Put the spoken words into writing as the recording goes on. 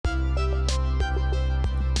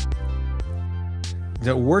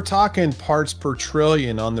So we're talking parts per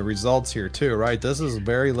trillion on the results here too, right? This is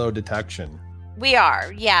very low detection. We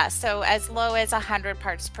are, yeah. So as low as 100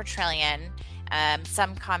 parts per trillion.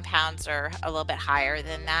 Some compounds are a little bit higher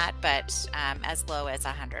than that, but as low as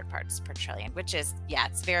 100 parts per trillion, which is, yeah,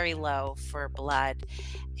 it's very low for blood.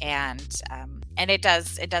 And it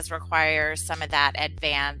does require some of that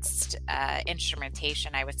advanced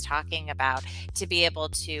instrumentation I was talking about to be able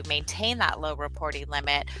to maintain that low reporting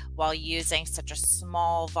limit while using such a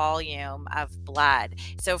small volume of blood.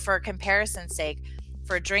 So for comparison's sake,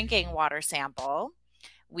 for a drinking water sample,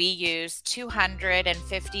 we use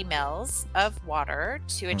 250 mils of water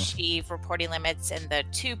to achieve reporting limits in the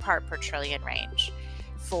 2 part per trillion range.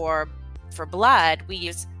 For blood, we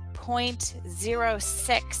use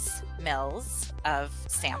 0.06 mils of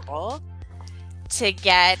sample to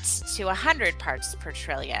get to 100 parts per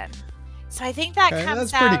trillion. So I think that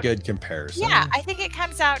comes that's pretty good comparison. Yeah, I think it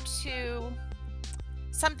comes out to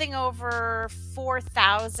something over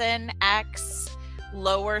 4,000x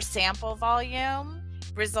lower sample volume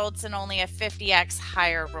results in only a 50x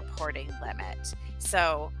higher reporting limit.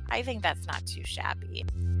 So I think that's not too shabby.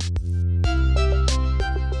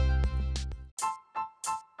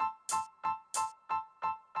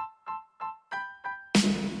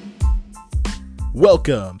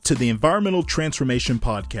 Welcome to the Environmental Transformation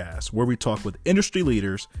Podcast, where we talk with industry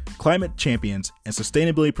leaders, climate champions, and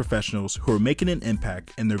sustainability professionals who are making an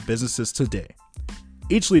impact in their businesses today.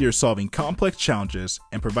 Each leader is solving complex challenges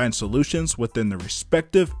and providing solutions within their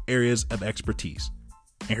respective areas of expertise.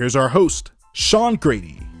 And here's our host, Sean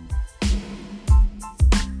Grady.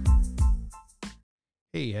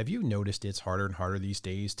 Hey, have you noticed it's harder and harder these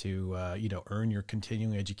days to, earn your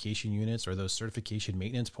continuing education units or those certification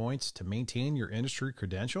maintenance points to maintain your industry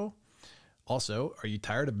credential? Also, are you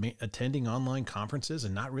tired of attending online conferences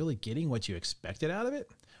and not really getting what you expected out of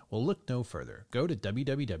it? Well, look no further. Go to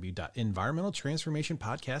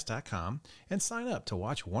www.environmentaltransformationpodcast.com and sign up to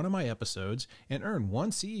watch one of my episodes and earn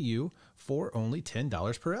one CEU for only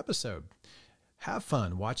 $10 per episode. Have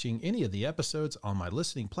fun watching any of the episodes on my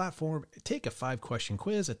listening platform, take a 5-question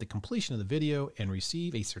quiz at the completion of the video, and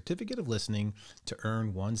receive a certificate of listening to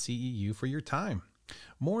earn one CEU for your time.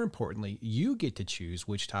 More importantly, you get to choose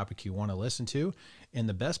which topic you want to listen to, and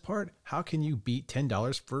the best part, how can you beat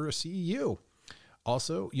 $10 for a CEU?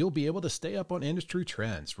 Also, you'll be able to stay up on industry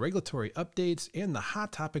trends, regulatory updates, and the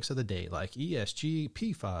hot topics of the day like ESG,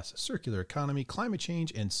 PFAS, circular economy, climate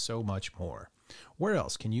change, and so much more. Where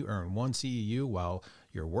else can you earn one CEU while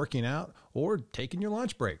you're working out or taking your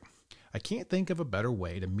lunch break? I can't think of a better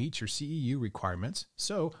way to meet your CEU requirements,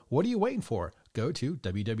 so what are you waiting for? Go to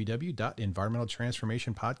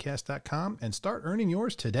www.environmentaltransformationpodcast.com and start earning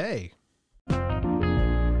yours today.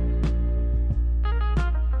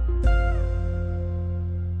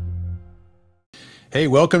 Hey,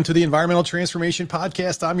 welcome to the Environmental Transformation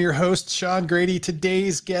Podcast. I'm your host, Sean Grady.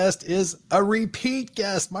 Today's guest is a repeat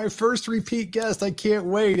guest, my first repeat guest. I can't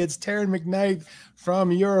wait. It's Taryn McKnight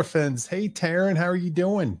from Eurofins. Hey, Taryn, how are you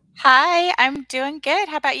doing? Hi, I'm doing good.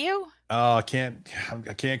 How about you? Oh, I can't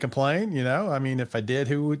complain. I mean, if I did,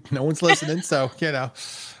 no one's listening. So,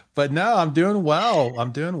 but no, I'm doing well.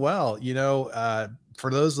 For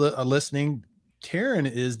those listening, Taryn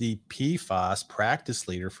is the PFAS practice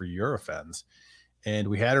leader for Eurofins. And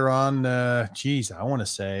we had her on, I want to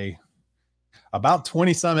say about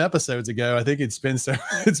 20 some episodes ago. I think it's been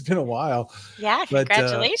a while. Yeah.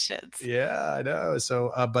 Congratulations. Yeah, I know.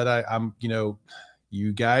 So, but I'm,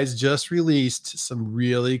 you guys just released some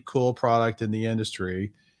really cool product in the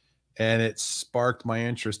industry, and it sparked my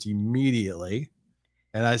interest immediately.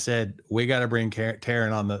 And I said, we got to bring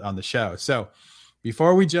Taryn on the show. So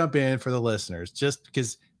before we jump in, for the listeners, just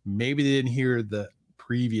because maybe they didn't hear the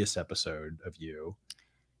previous episode of you,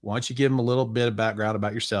 why don't you give them a little bit of background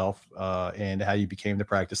about yourself and how you became the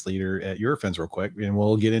practice leader at Eurofins real quick, and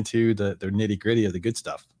we'll get into the nitty gritty of the good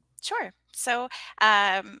stuff. Sure. So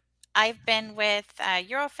I've been with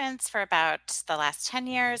Eurofins for about the last 10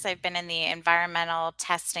 years. I've been in the environmental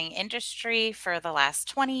testing industry for the last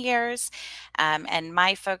 20 years. And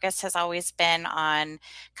my focus has always been on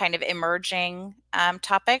kind of emerging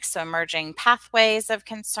topics, so emerging pathways of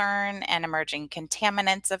concern and emerging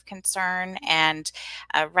contaminants of concern. And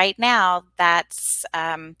right now, that's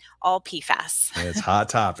all PFAS. It's a hot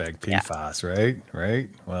topic, PFAS, yeah. Right?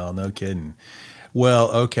 Well, no kidding. Well,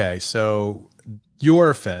 okay, so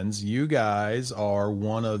Eurofins, you guys are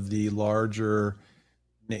one of the larger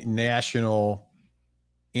national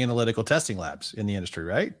analytical testing labs in the industry,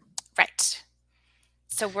 right? Right.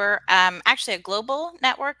 So we're actually a global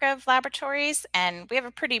network of laboratories, and we have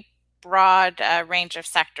a pretty broad range of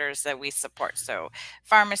sectors that we support. So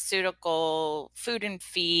pharmaceutical, food and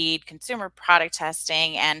feed, consumer product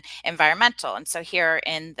testing, and environmental. And so here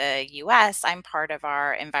in the US, I'm part of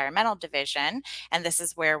our environmental division, and this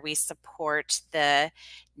is where we support the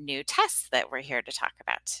new tests that we're here to talk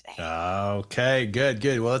about today. Okay,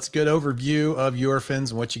 good. Well, that's a good overview of Eurofins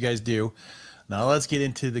and what you guys do. Now let's get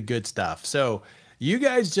into the good stuff. So you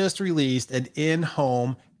guys just released an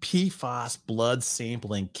in-home PFAS blood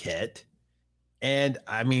sampling kit. And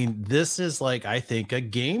I mean, this is like, I think, a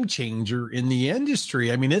game changer in the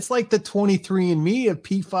industry. I mean, it's like the 23andMe of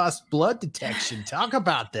PFAS blood detection. Talk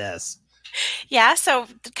about this. Yeah, so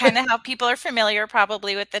kind of how people are familiar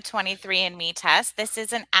probably with the 23andMe test. This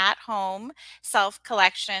is an at-home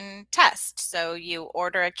self-collection test. So you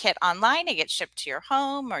order a kit online, it gets shipped to your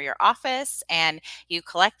home or your office, and you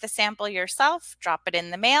collect the sample yourself, drop it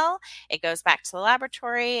in the mail, it goes back to the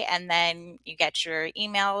laboratory, and then you get your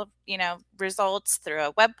email, results through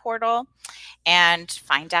a web portal and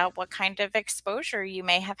find out what kind of exposure you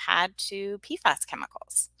may have had to PFAS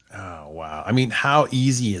chemicals. Oh, wow. I mean, how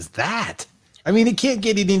easy is that? I mean, it can't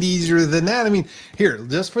get any easier than that. I mean, here,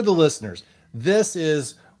 just for the listeners, this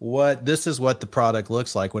is what the product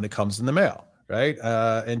looks like when it comes in the mail, right?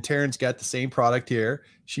 And Taryn's got the same product here.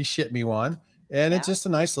 She shipped me one, and it's just a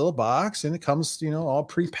nice little box, and it comes, all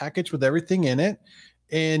prepackaged with everything in it.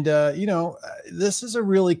 And, this is a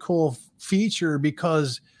really cool feature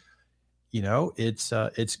because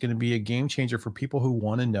it's going to be a game changer for people who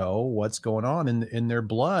want to know what's going on in their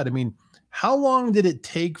blood. I mean, how long did it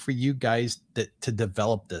take for you guys to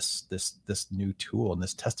develop this new tool and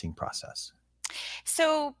this testing process?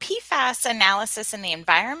 So PFAS analysis in the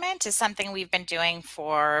environment is something we've been doing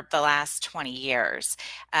for the last 20 years.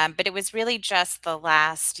 But it was really just the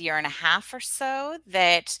last year and a half or so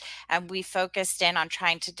that we focused in on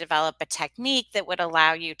trying to develop a technique that would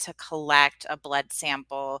allow you to collect a blood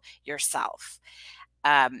sample yourself.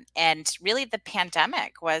 And really the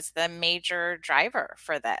pandemic was the major driver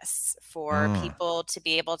for this, for people to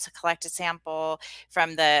be able to collect a sample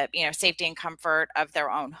from the, safety and comfort of their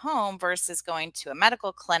own home versus going to a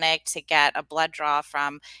medical clinic to get a blood draw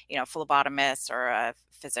from, a phlebotomist or a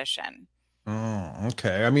physician.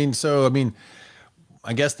 Okay.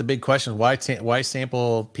 I guess the big question is why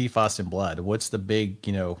sample PFAS in blood? What's the big,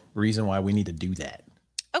 reason why we need to do that?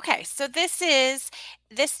 Okay, so this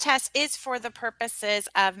test is for the purposes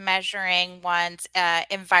of measuring one's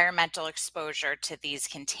environmental exposure to these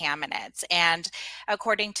contaminants. And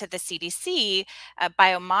according to the CDC,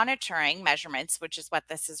 biomonitoring measurements, which is what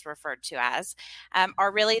this is referred to as,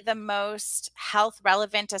 are really the most health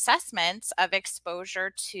relevant assessments of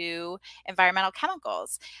exposure to environmental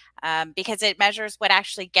chemicals. Because it measures what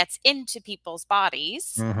actually gets into people's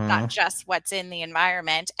bodies, not just what's in the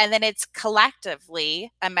environment. And then it's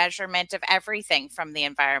collectively a measurement of everything from the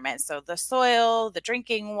environment. So the soil, the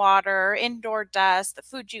drinking water, indoor dust, the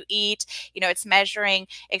food you eat, it's measuring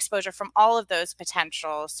exposure from all of those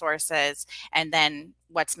potential sources and then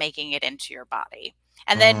what's making it into your body.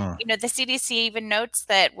 And then, the CDC even notes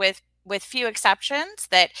that with few exceptions,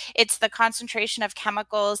 that it's the concentration of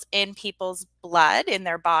chemicals in people's blood, in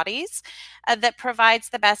their bodies, that provides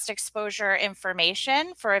the best exposure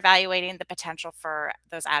information for evaluating the potential for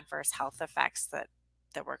those adverse health effects that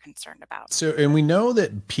we're concerned about. So, and we know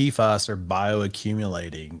that PFAS are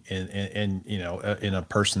bioaccumulating in a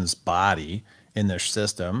person's body, in their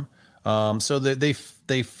system. So that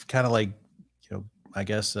they've kind of like, I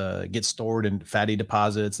guess, get stored in fatty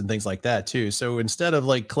deposits and things like that too. So instead of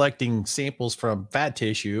like collecting samples from fat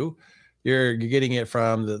tissue, you're getting it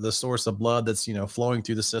from the source of blood that's, flowing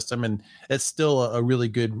through the system. And it's still a really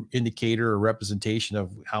good indicator or representation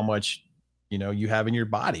of how much, you have in your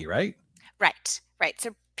body, right? Right.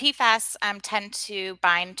 So PFAS tend to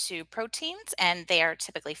bind to proteins, and they are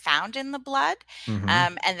typically found in the blood.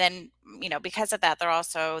 And then, because of that, they're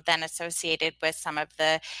also then associated with some of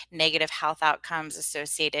the negative health outcomes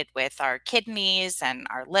associated with our kidneys and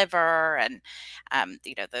our liver and,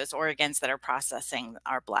 those organs that are processing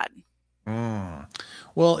our blood.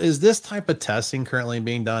 Well, is this type of testing currently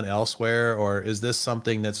being done elsewhere, or is this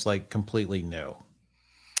something that's like completely new?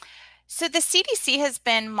 So the CDC has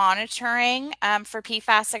been monitoring for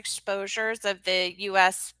PFAS exposures of the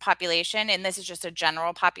U.S. population, and this is just a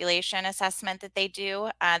general population assessment that they do.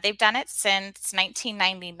 They've done it since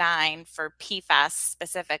 1999 for PFAS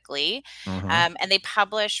specifically, and they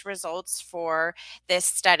publish results for this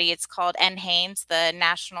study. It's called NHANES, the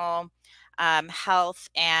National Health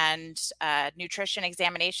and Nutrition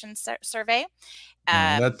Examination Survey.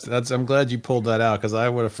 I'm glad you pulled that out because I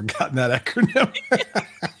would have forgotten that acronym.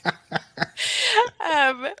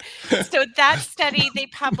 Um, so that study, they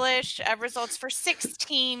published results for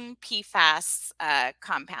 16 PFAS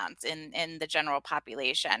compounds in the general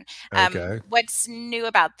population. Okay. What's new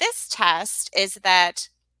about this test is that,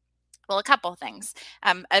 well, a couple of things.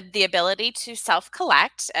 The ability to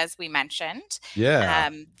self-collect, as we mentioned. Yeah.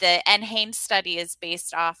 The NHANES study is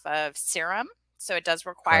based off of serum, so it does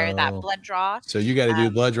require that Oh, blood draw. so you got to do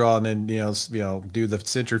the blood draw and then, do the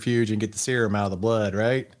centrifuge and get the serum out of the blood,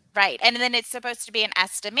 right? Right. And then it's supposed to be an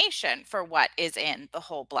estimation for what is in the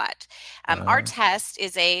whole blood. Our Uh, test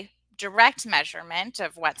is a direct measurement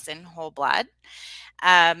of what's in whole blood.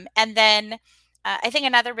 And then I think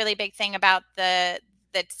another really big thing about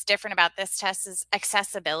that's different about this test is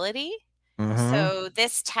accessibility. mm-hmm. So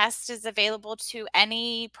this test is available to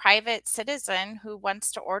any private citizen who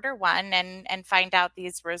wants to order one and find out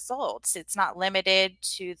these results. It's not limited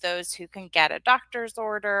to those who can get a doctor's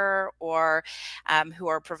order or who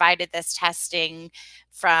are provided this testing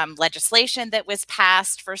from legislation that was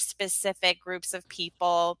passed for specific groups of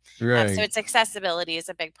people. So Right. its accessibility is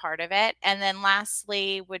a big part of it. And then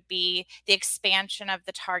lastly would be the expansion of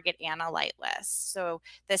the target analyte list. So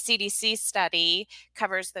the CDC study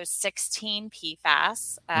covers those 16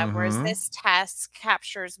 PFAS, whereas Mm-hmm. this test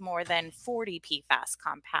captures more than 40 PFAS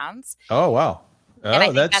compounds. Oh, wow. And I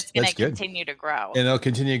Oh, think that's that's going to good. continue to grow. And it'll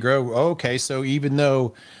continue to grow. Okay, so even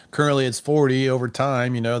though currently it's 40 over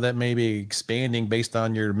time, that may be expanding based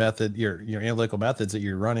on your method, your analytical methods that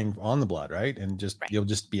you're running on the blood, right? And just Right. you'll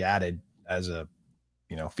just be added as a,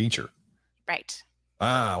 feature. Right.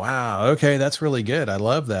 Wow. Okay, that's really good. I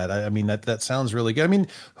love that. I mean, that sounds really good. I mean,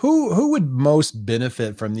 who would most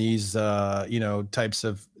benefit from these types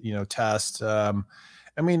of, tests? I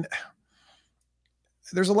mean,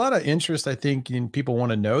 there's a lot of interest, I think, in people want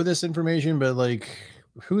to know this information, but like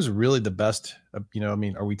who's really the best? I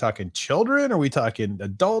mean, are we talking children? Are we talking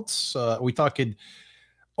adults? Are we talking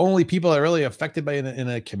only people that are really affected by in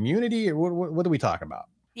a community? Or what are we talking about?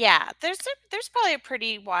 Yeah, there's probably a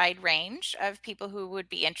pretty wide range of people who would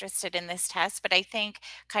be interested in this test, but I think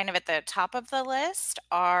kind of at the top of the list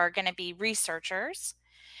are going to be researchers,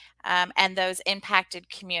 and those impacted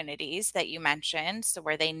communities that you mentioned. So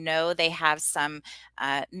where they know they have some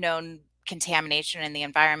known contamination in the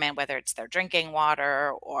environment, whether it's their drinking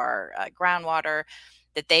water or groundwater,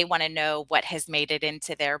 that they want to know what has made it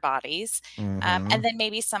into their bodies. And Mm-hmm. then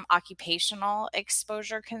maybe some occupational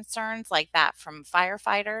exposure concerns like that from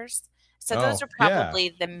firefighters. So those Oh, are yeah.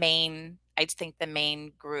 probably I think the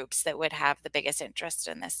main groups that would have the biggest interest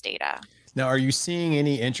in this data. Now, are you seeing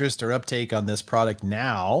any interest or uptake on this product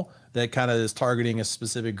now that kind of is targeting a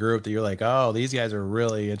specific group that you're like, oh, these guys are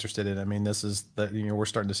really interested in? I mean, this is that, we're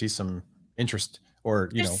starting to see some interest or,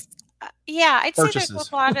 There's yeah, I'd say there's a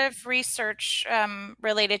purchases. lot of research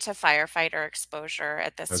related to firefighter exposure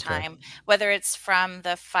at this Okay. time, whether it's from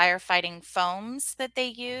the firefighting foams that they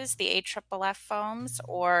use, the AFFF foams,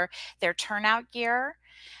 or their turnout gear.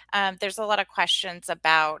 There's a lot of questions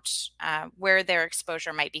about where their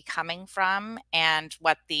exposure might be coming from and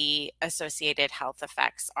what the associated health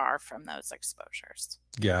effects are from those exposures.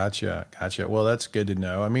 Gotcha. Gotcha. Well, that's good to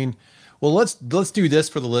know. I mean, well, let's do this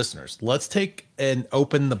for the listeners. Let's take and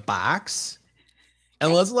open the box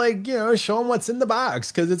and Okay. let's show them what's in the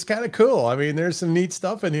box because it's kind of cool. I mean, there's some neat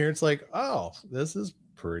stuff in here. It's like, oh, this is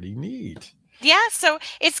pretty neat. Yeah, so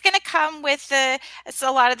it's going to come with it's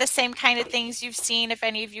a lot of the same kind of things you've seen if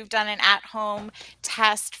any of you've done an at-home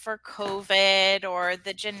test for COVID or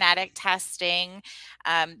the genetic testing.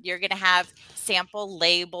 You're going to have sample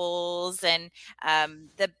labels and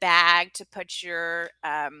the bag to put your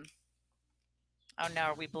oh no,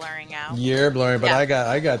 are we blurring out? You're blurry, but Yeah,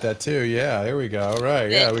 I got that too. Yeah, there we go. Right.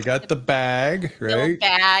 the Yeah, we got the bag, little right?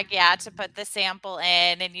 bag, yeah, to put the sample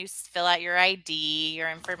in, and you fill out your ID,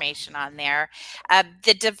 your information on there.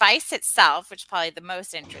 The device itself, which is probably the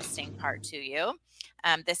most interesting part to you,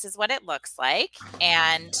 this is what it looks like,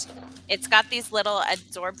 and it's got these little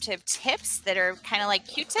absorptive tips that are kind of like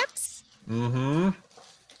Q-tips. Mm-hmm.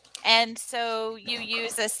 And so you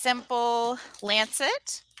use a simple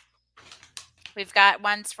lancet. We've got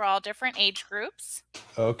ones for all different age groups.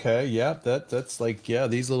 Okay. Yep. That's like, yeah,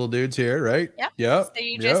 these little dudes here, right? Yep. Yep. So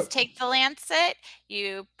you Yep. just take the lancet,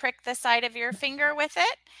 you prick the side of your finger with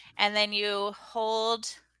it, and then you hold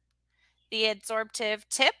the absorptive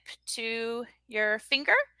tip to your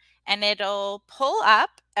finger, and it'll pull up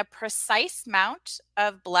a precise amount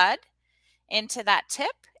of blood into that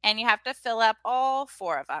tip, and you have to fill up all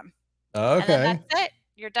 4 of them. And then Okay. that's it.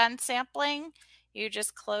 You're done sampling. You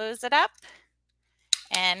just close it up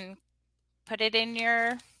and put it in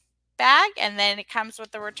your bag, and then it comes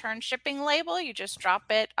with the return shipping label. You just drop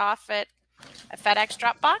it off at a FedEx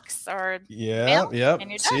drop box or Yeah, mail, yep. and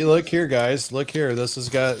you're See, done. look here, guys. Look here.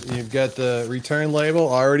 You've got the return label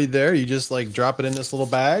already there. You just like drop it in this little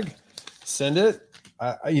bag, send it.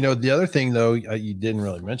 The other thing though, you didn't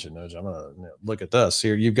really mention those. I'm gonna look at this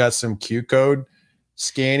here. You've got some Q code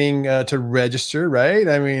scanning to register, right?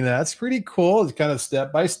 I mean, that's pretty cool. It's kind of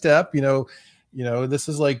step by step. This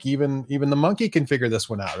is like even the monkey can figure this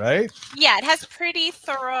one out, right? Yeah, it has pretty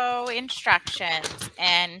thorough instructions.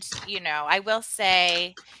 And, I will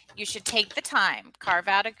say you should take the time, carve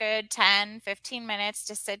out a good 10, 15 minutes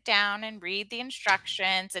to sit down and read the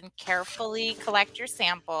instructions and carefully collect your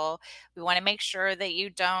sample. We want to make sure that you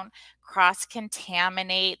don't cross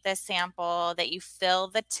contaminate the sample, that you fill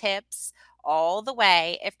the tips all the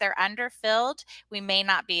way. If they're underfilled, we may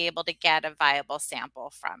not be able to get a viable sample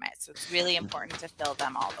from it. So it's really important to fill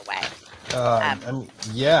them all the way.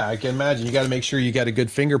 Yeah, I can imagine. You got to make sure you got a good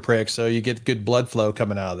finger prick so you get good blood flow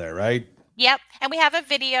coming out of there, right? Yep. And we have a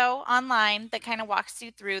video online that kind of walks you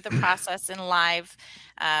through the process in live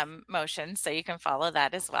motion. So you can follow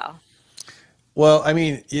that as well. Well, I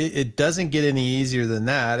mean, it doesn't get any easier than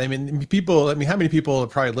that. I mean, how many people are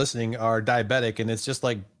probably listening are diabetic and it's just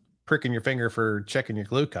like pricking your finger for checking your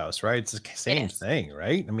glucose, right? It's the same thing,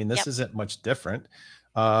 right? I mean, this isn't much different.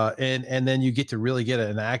 And then you get to really get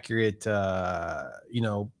an accurate,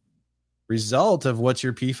 result of what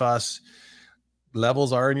your PFAS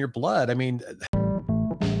levels are in your blood. I mean,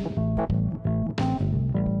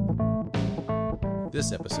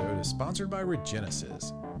 this episode is sponsored by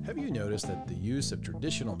Regenesis. Have you noticed that the use of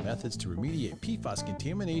traditional methods to remediate PFAS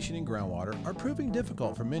contamination in groundwater are proving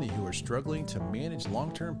difficult for many who are struggling to manage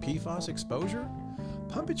long-term PFAS exposure?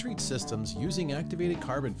 Pump and treat systems using activated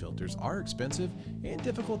carbon filters are expensive and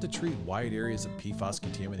difficult to treat wide areas of PFAS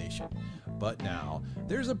contamination. But now,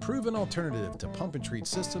 there's a proven alternative to pump and treat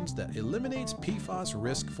systems that eliminates PFAS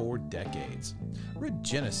risk for decades.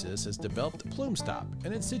 Regenesis has developed PlumeStop,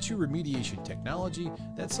 an in-situ remediation technology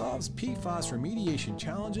that solves PFAS remediation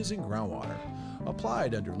challenges in groundwater.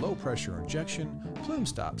 Applied under low-pressure injection,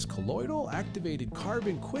 PlumeStop's colloidal activated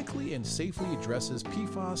carbon quickly and safely addresses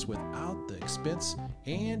PFAS without the expense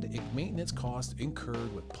and maintenance costs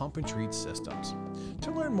incurred with pump and treat systems. To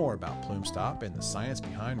learn more about PlumeStop and the science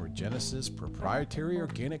behind Regenesis' proprietary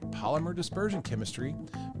organic polymer dispersion chemistry,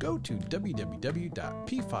 go to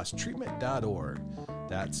www.pfastreatment.org.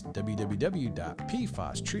 That's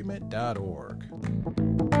www.pfastreatment.org.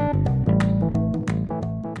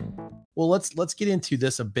 Well, let's get into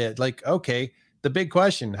this a bit. Like, okay, the big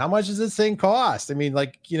question, how much does this thing cost? I mean,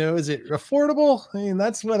 is it affordable? I mean,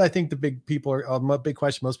 that's what I think the big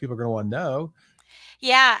question most people are going to want to know.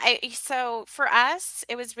 Yeah. So for us,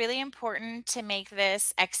 it was really important to make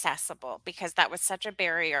this accessible because that was such a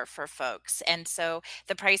barrier for folks. And so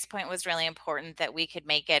the price point was really important that we could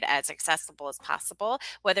make it as accessible as possible.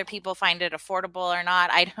 Whether people find it affordable or not,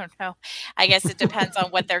 I don't know. I guess it depends on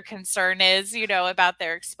what their concern is, about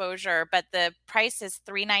their exposure. But the price is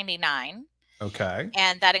 $3.99. Okay.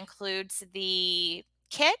 And that includes the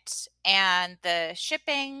kit and the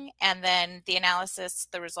shipping and then the analysis,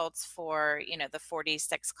 the results for, the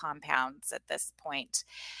 46 compounds at this point.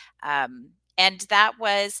 And that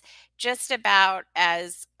was just about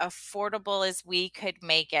as affordable as we could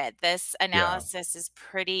make it. This analysis is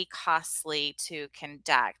pretty costly to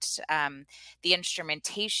conduct. The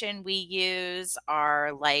instrumentation we use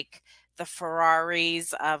are like the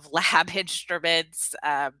Ferraris of lab instruments.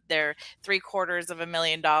 They're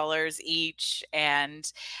 $750,000 each.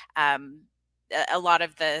 And a lot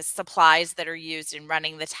of the supplies that are used in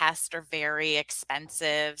running the test are very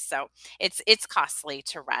expensive. So it's costly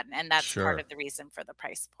to run. And that's part of the reason for the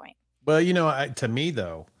price point. Well, to me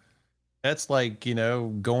though, that's like,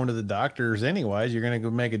 going to the doctors anyways. You're going to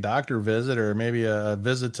go make a doctor visit or maybe a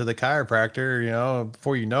visit to the chiropractor,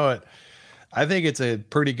 before you know it. I think it's a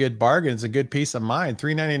pretty good bargain. It's a good peace of mind.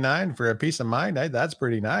 $3.99 for a peace of mind. That's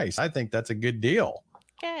pretty nice. I think that's a good deal.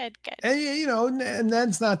 Good. And, and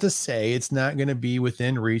that's not to say it's not going to be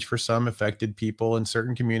within reach for some affected people in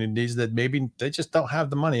certain communities that maybe they just don't have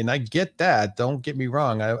the money. And I get that. Don't get me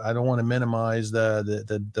wrong. I don't want to minimize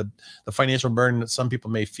the financial burden that some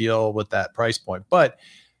people may feel with that price point, but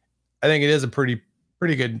I think it is a pretty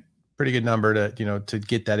good number to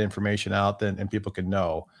get that information out and people can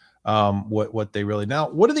know what they really. Now,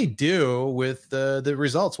 what do they do with the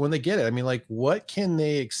results when they get it? I mean, like, what can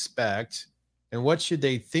they expect and what should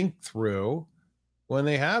they think through when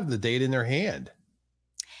they have the data in their hand?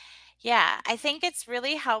 Yeah, I think it's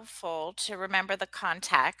really helpful to remember the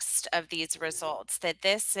context of these results, that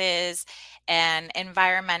this is an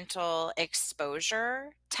environmental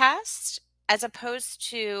exposure test as opposed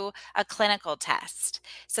to a clinical test.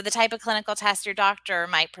 So the type of clinical test your doctor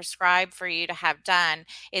might prescribe for you to have done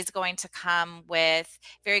is going to come with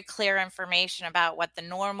very clear information about what the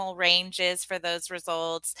normal range is for those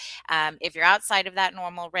results. If you're outside of that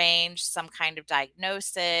normal range, some kind of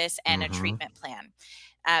diagnosis and a treatment plan.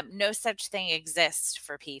 No such thing exists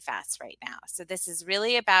for PFAS right now. So this is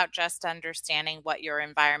really about just understanding what your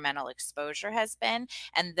environmental exposure has been.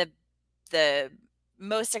 And the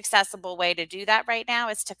most accessible way to do that right now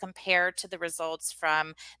is to compare to the results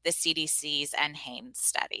from the CDC's NHANES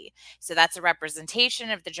study. So that's a representation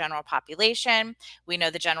of the general population. We know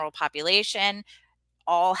the general population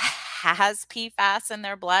all has PFAS in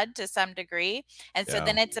their blood to some degree. And so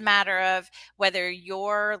then it's a matter of whether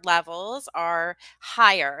your levels are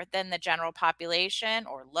higher than the general population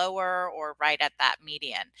or lower or right at that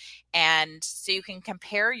median. And so you can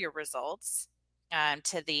compare your results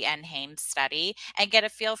to the NHANES study and get a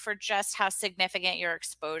feel for just how significant your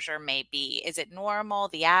exposure may be. Is it normal,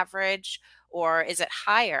 the average, or is it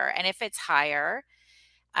higher? And if it's higher,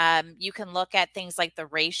 you can look at things like the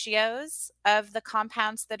ratios of the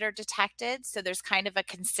compounds that are detected. So there's kind of a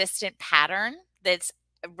consistent pattern that's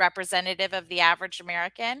representative of the average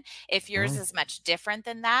American. If yours is much different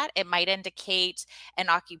than that, it might indicate an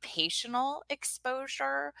occupational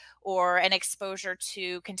exposure or an exposure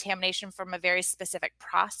to contamination from a very specific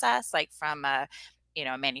process, like from a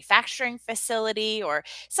manufacturing facility or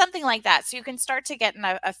something like that. So you can start to get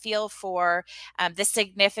a feel for the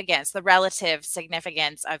significance, the relative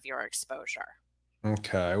significance of your exposure.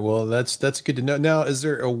 Okay, well, that's good to know. Now, is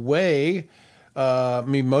there a way? I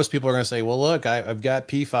mean, most people are going to say, "Well, look, I've got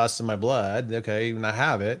PFAS in my blood. Okay, and I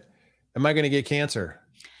have it. Am I going to get cancer?"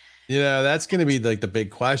 That's going to be like the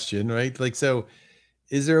big question, right? Like, so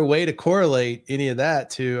is there a way to correlate any of that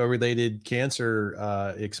to a related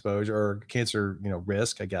cancer exposure or cancer,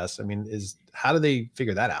 risk, I guess? I mean, how do they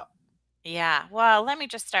figure that out? Yeah, well, let me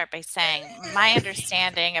just start by saying my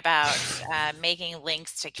understanding about making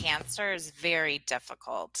links to cancer is very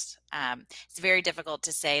difficult. It's very difficult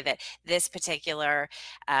to say that this particular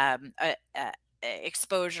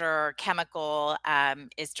exposure or chemical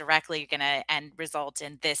is directly going to result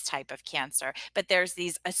in this type of cancer. But there's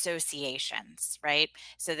these associations, right?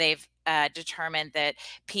 So they've determined that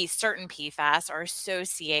certain PFAS are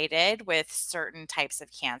associated with certain types of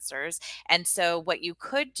cancers. And so what you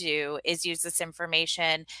could do is use this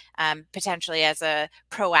information potentially as a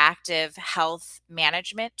proactive health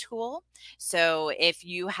management tool. So if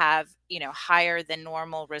you have higher than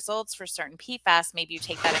normal results for certain PFAS, maybe you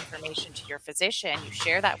take that information to your physician, you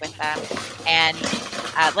share that with them. And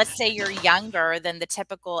let's say you're younger than the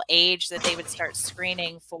typical age that they would start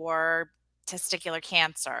screening for testicular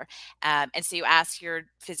cancer. And so you ask your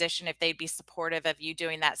physician if they'd be supportive of you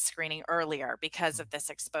doing that screening earlier because of this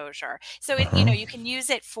exposure. So, you can use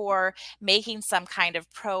it for making some kind of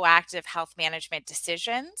proactive health management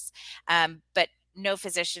decisions. But no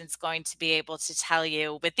physician's going to be able to tell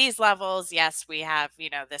you with these levels, yes, we have,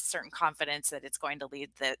 this certain confidence that it's going to lead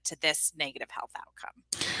to this negative health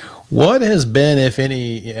outcome. What has been, if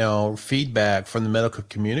any, feedback from the medical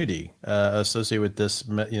community associated with this,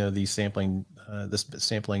 these sampling, this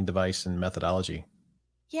sampling device and methodology?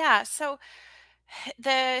 Yeah, so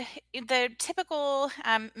the typical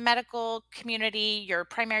medical community, your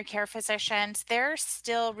primary care physicians, they're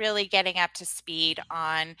still really getting up to speed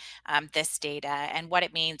on this data and what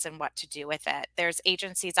it means and what to do with it. There's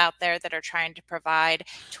agencies out there that are trying to provide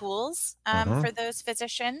tools for those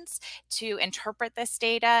physicians to interpret this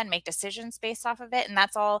data and make decisions based off of it. And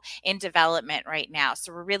that's all in development right now.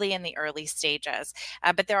 So we're really in the early stages.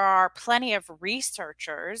 But there are plenty of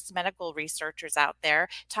researchers, medical researchers out there,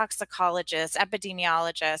 toxicologists,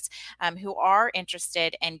 epidemiologists who are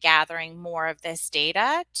interested in gathering more of this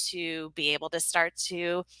data to be able to start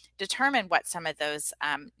to determine what some of those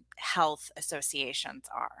health associations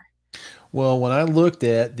are. Well, when I looked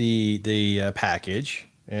at the package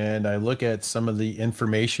and I look at some of the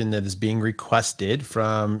information that is being requested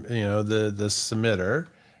from the submitter,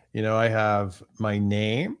 I have my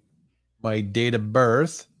name, my date of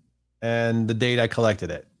birth, and the date I collected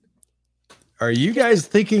it. Are you guys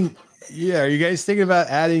thinking? Yeah, are you guys thinking about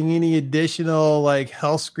adding any additional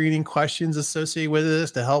health screening questions associated with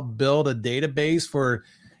this to help build a database for,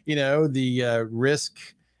 the risk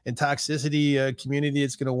and toxicity community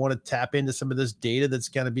that's going to want to tap into some of this data that's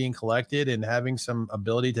kind of being collected and having some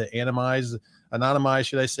ability to anonymize,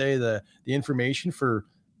 should I say, the information for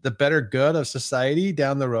the better good of society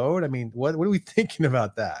down the road? I mean, what are we thinking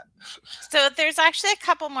about that? So there's actually a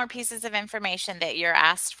couple more pieces of information that you're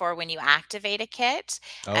asked for when you activate a kit.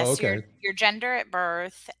 Oh, So okay. your gender at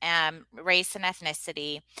birth, race and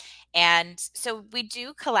ethnicity. And so we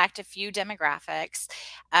do collect a few demographics.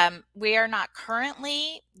 We are not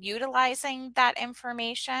currently utilizing that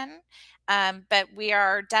information, but we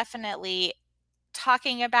are definitely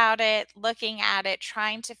talking about it, looking at it,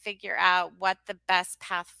 trying to figure out what the best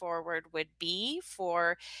path forward would be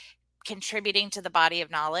for contributing to the body of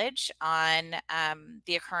knowledge on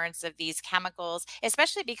the occurrence of these chemicals,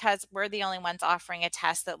 especially because we're the only ones offering a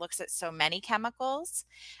test that looks at so many chemicals.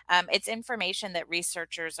 It's information that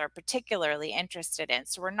researchers are particularly interested in.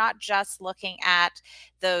 So we're not just looking at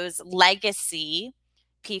those legacy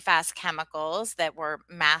PFAS chemicals that were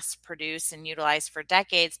mass produced and utilized for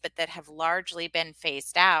decades, but that have largely been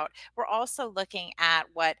phased out. We're also looking at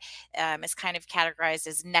what is kind of categorized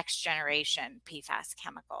as next generation PFAS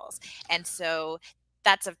chemicals. And so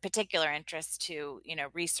that's of particular interest to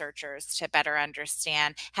researchers to better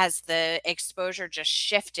understand, has the exposure just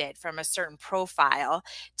shifted from a certain profile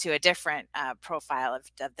to a different profile of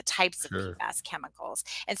the types of Sure. PFAS chemicals.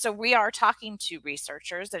 And so we are talking to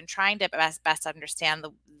researchers and trying to best understand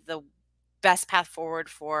the best path forward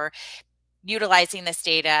for utilizing this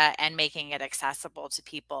data and making it accessible to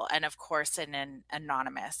people, and of course in an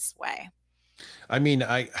anonymous way. I mean,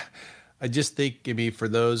 I just think, I mean, for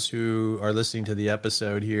those who are listening to the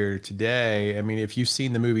episode here today, I mean, if you've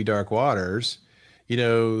seen the movie Dark Waters,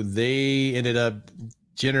 they ended up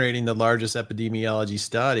generating the largest epidemiology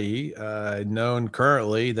study known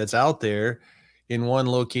currently that's out there in one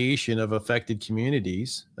location of affected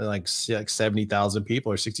communities, like 70,000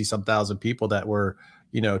 people or 60 some thousand people that were,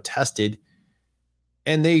 tested,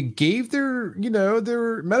 and they gave their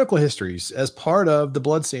medical histories as part of the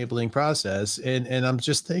blood sampling process. And I'm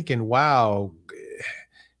just thinking, wow,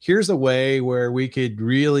 here's a way where we could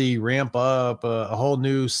really ramp up a whole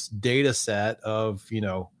new data set of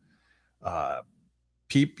uh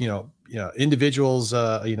people, individuals,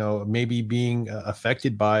 maybe being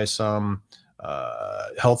affected by some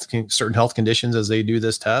certain health conditions as they do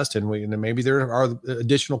this test. And maybe there are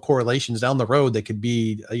additional correlations down the road that could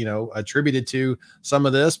be attributed to some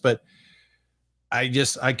of this. But I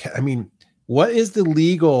mean, what is the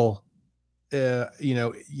legal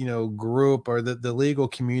group, or the legal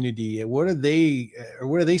community? What are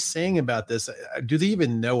they saying about this? Do they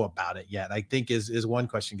even know about it yet? I think is one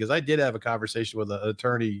question, because I did have a conversation with an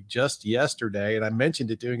attorney just yesterday, and I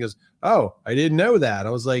mentioned it to him. He goes, "Oh, I didn't know that."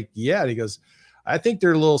 I was like, "Yeah." And he goes, "I think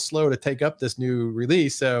they're a little slow to take up this new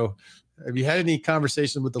release." So have you had any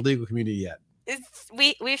conversations with the legal community yet?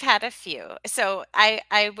 We've had a few. So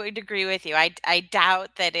I would agree with you. I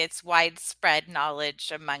doubt that it's widespread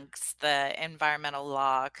knowledge amongst the environmental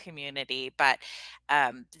law community, but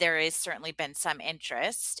there has certainly been some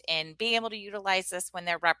interest in being able to utilize this when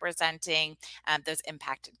they're representing those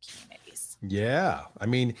impacted communities. Yeah. I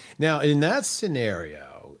mean, now in that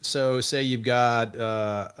scenario, so say you've got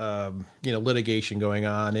litigation going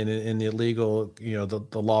on, and in the legal,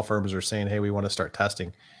 the law firms are saying, "Hey, we want to start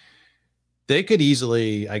testing." They could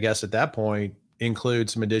easily, I guess, at that point, include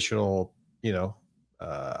some additional,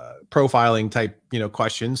 profiling type,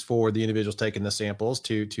 questions for the individuals taking the samples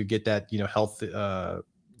to get that, health,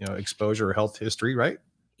 exposure or health history, right?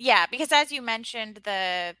 Yeah, because as you mentioned,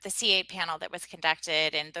 the C8 panel that was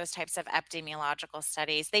conducted and those types of epidemiological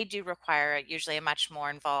studies, they do require usually a much more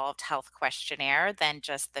involved health questionnaire than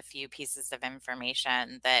just the few pieces of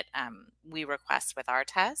information that we request with our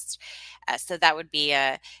test. So that would be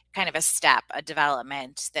a kind of a step, a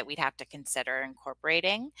development that we'd have to consider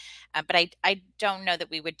incorporating. But I don't know that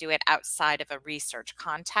we would do it outside of a research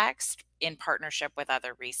context in partnership with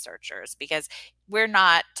other researchers, because we're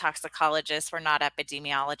not toxicologists, we're not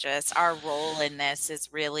epidemiologists. Our role in this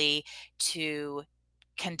is really to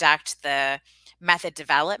conduct the method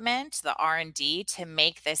development, the R&D, to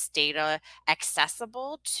make this data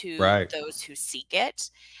accessible to Right. those who seek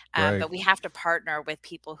it. Right. But we have to partner with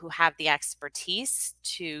people who have the expertise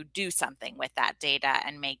to do something with that data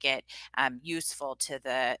and make it useful to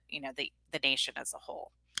the nation as a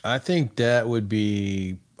whole. I think that would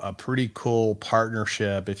be a pretty cool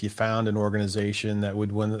partnership if you found an organization that would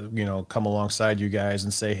come alongside you guys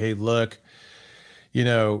and say, "Hey, look,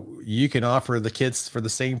 you can offer the kits for the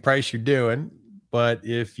same price you're doing, but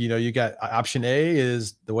if you got option A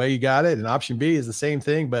is the way you got it, and option B is the same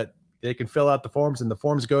thing, but they can fill out the forms, and the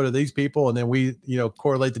forms go to these people, and then we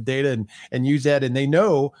correlate the data and use that, and they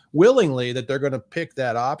know willingly that they're going to pick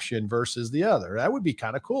that option versus the other." That would be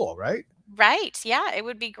kind of cool, right? Right. Yeah, it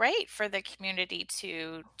would be great for the community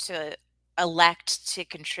to elect to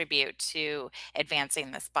contribute to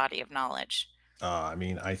advancing this body of knowledge. I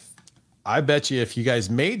memean, I bet you if you guys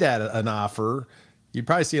made that an offer, you'd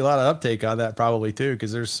probably see a lot of uptake on that probably too,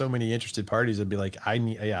 because there's so many interested parties that'd be like, I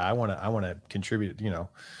want to contribute, be a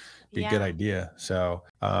good Yeah. idea. So,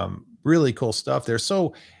 really cool stuff there.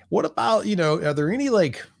 So what about, are there any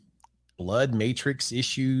like blood matrix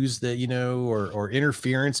issues that, or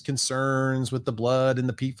interference concerns with the blood and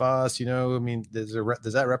the PFAS, I mean,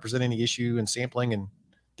 does that represent any issue in sampling and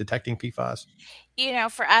detecting PFAS?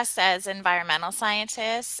 For us as environmental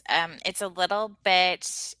scientists, it's a little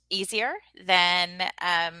bit easier than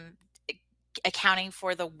accounting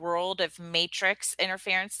for the world of matrix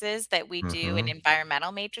interferences that we do in Mm-hmm.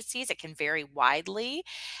 environmental matrices. It can vary widely.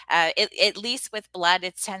 At least with blood,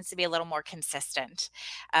 it tends to be a little more consistent.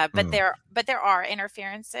 But Mm. there are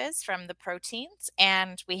interferences from the proteins,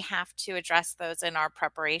 and we have to address those in our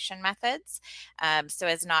preparation methods, so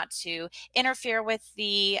as not to interfere with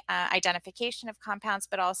the identification of compounds,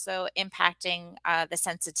 but also impacting the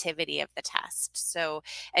sensitivity of the test. So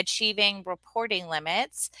achieving reporting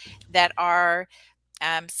limits that are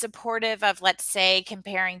supportive of, let's say,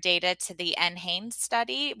 comparing data to the NHANES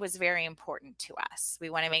study was very important to us. We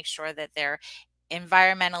want to make sure that they're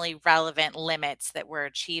environmentally relevant limits that we're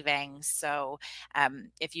achieving. So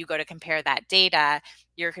if you go to compare that data,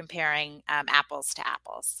 you're comparing apples to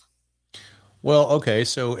apples. Well, okay.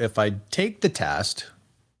 So if I take the test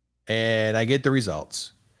and I get the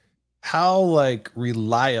results, how like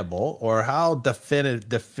reliable or how what's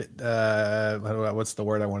the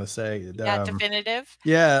word I want to say? Yeah, definitive.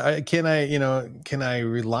 Yeah, can I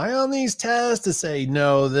rely on these tests to say,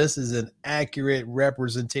 no, this is an accurate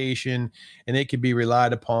representation and it can be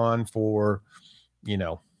relied upon for,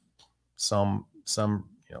 some,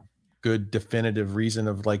 good definitive reason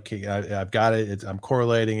of like, I've got it. I'm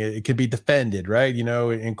correlating it. It could be defended, right?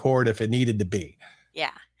 In court if it needed to be. Yeah.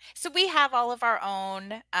 So we have all of our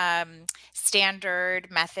own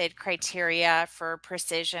standard method criteria for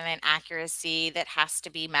precision and accuracy that has to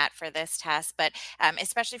be met for this test. But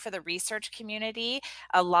especially for the research community,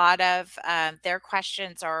 a lot of their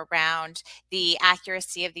questions are around the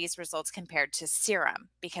accuracy of these results compared to serum,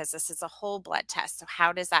 because this is a whole blood test. So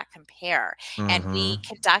how does that compare? And we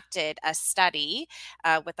Mm-hmm. conducted a study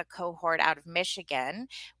with a cohort out of Michigan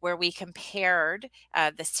where we compared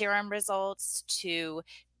the serum results to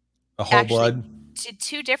A whole actually blood. to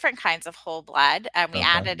two different kinds of whole blood. We Okay.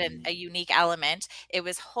 added a unique element. It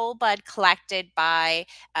was whole blood collected by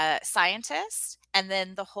scientists, and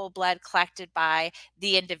then the whole blood collected by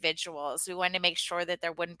the individuals. We wanted to make sure that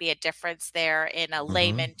there wouldn't be a difference there in a Mm-hmm.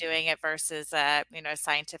 layman doing it versus a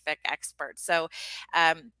scientific expert. So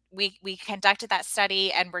we conducted that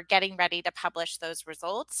study, and we're getting ready to publish those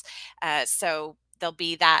results. So there'll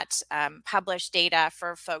be that published data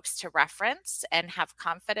for folks to reference and have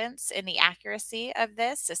confidence in the accuracy of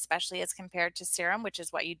this, especially as compared to serum, which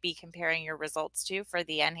is what you'd be comparing your results to for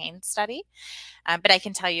the NHANES study. But I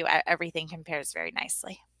can tell you everything compares very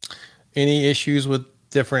nicely. Any issues with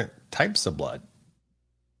different types of blood?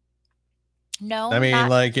 No, I mean, not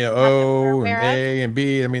like, that we're O and aware of. A and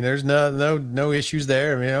B. I mean, there's no issues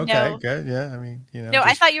there. I mean, okay, No. good. Yeah. I mean, No, I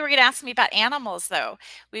just, thought you were going to ask me about animals, though.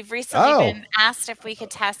 We've recently oh, been asked if we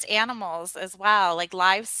could test animals as well, like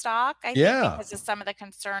livestock, I think, yeah. because of some of the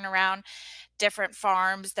concern around different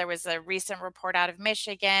farms. There was a recent report out of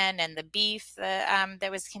Michigan and the beef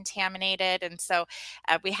that was contaminated. And so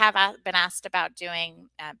we have been asked about doing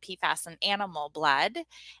PFAS in animal blood.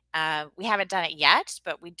 We haven't done it yet,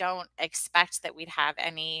 but we don't expect that we'd have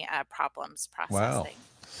any problems Wow. processing.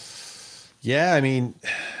 Yeah. I mean,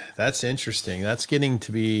 that's interesting. That's getting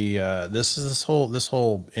to be, this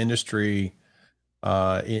whole industry,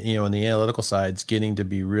 in the analytical side, it's getting to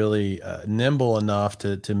be really nimble enough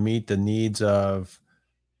to meet the needs of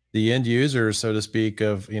the end user, so to speak,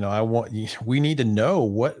 of, we need to know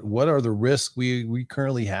what are the risks we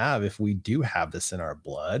currently have if we do have this in our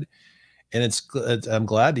blood. And I'm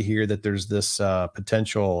glad to hear that there's this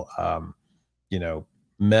potential,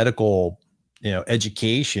 medical,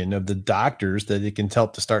 education of the doctors that it can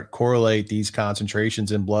help to start correlate these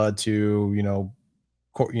concentrations in blood to,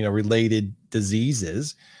 related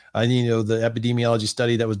diseases. And, the epidemiology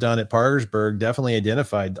study that was done at Parkersburg definitely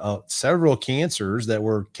identified several cancers that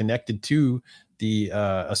were connected to the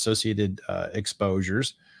associated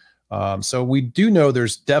exposures. So we do know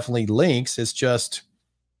there's definitely links. It's just,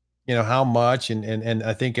 how much, and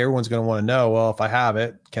I think everyone's going to want to know, well, if I have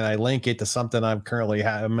it, can I link it to something I'm currently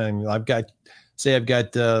having? I mean, I've got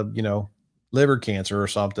liver cancer or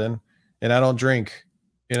something, and I don't drink,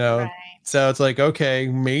 Right. so it's like, okay,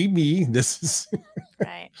 maybe this is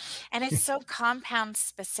Right. And it's so compound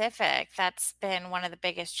specific. That's been one of the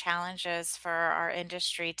biggest challenges for our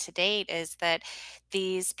industry to date is that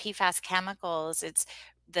these PFAS chemicals, it's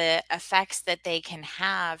the effects that they can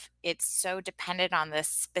have, it's so dependent on the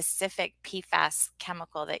specific PFAS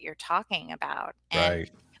chemical that you're talking about. And Right.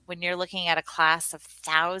 when you're looking at a class of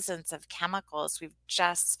thousands of chemicals, we've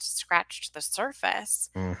just scratched the surface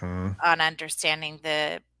Mm-hmm. on understanding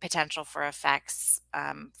the potential for effects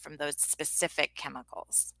from those specific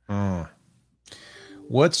chemicals. Mm.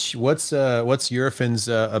 What's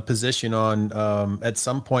Eurofins a position on at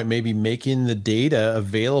some point maybe making the data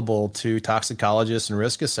available to toxicologists and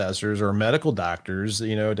risk assessors or medical doctors,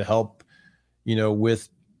 to help, with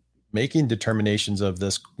making determinations of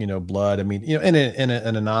this, blood. I mean, in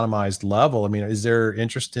an anonymized level. I mean, is there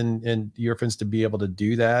interest in Eurofins to be able to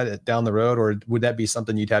do that down the road, or would that be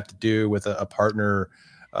something you'd have to do with a partner,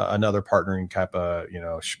 another partnering type of,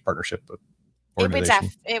 partnership organization?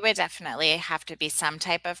 It would definitely have to be some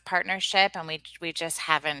type of partnership, and we just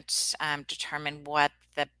haven't determined what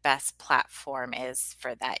the best platform is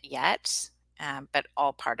for that yet. But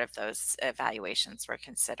all part of those evaluations we're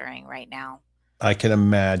considering right now. I can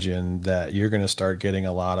imagine that you're going to start getting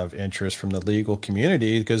a lot of interest from the legal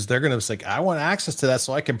community because they're going to say, I want access to that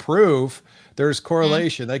so I can prove there's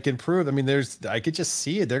correlation. I can prove. I mean, I could just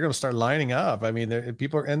see it. They're going to start lining up. I mean,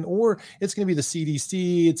 people are, or it's going to be the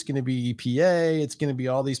CDC, it's going to be EPA, it's going to be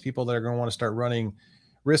all these people that are going to want to start running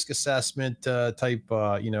risk assessment type,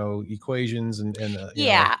 equations and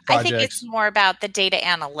Yeah, I think it's projects. more about the data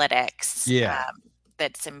analytics Yeah.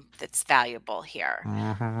 that's valuable here.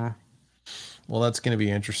 Mhm. Well, that's going to be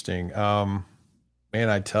interesting. Man,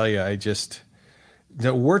 I tell you,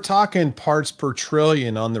 we're talking parts per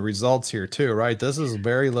trillion on the results here too, right? This is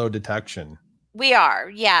very low detection. We are,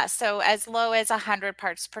 yeah. So as low as 100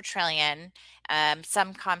 parts per trillion.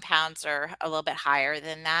 Some compounds are a little bit higher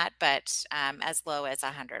than that, but as low as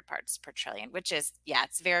 100 parts per trillion, which is, yeah,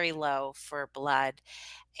 it's very low for blood.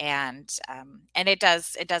 And it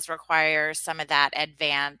does require some of that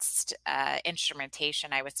advanced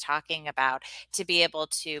instrumentation I was talking about to be able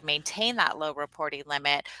to maintain that low reporting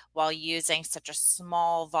limit while using such a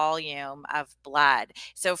small volume of blood.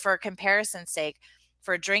 So for comparison's sake,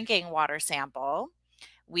 for a drinking water sample,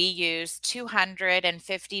 we use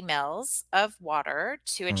 250 mils of water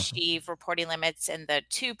to achieve reporting limits in the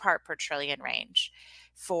 2 part per trillion range.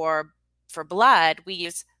 For blood, we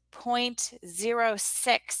use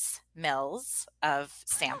 0.06 mils of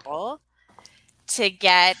sample to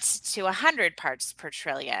get to 100 parts per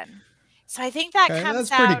trillion. So I think that Okay, comes that's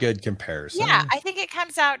pretty out, good yeah, comparison. I think it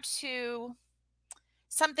comes out to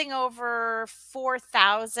something over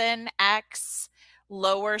 4,000x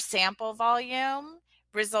lower sample volume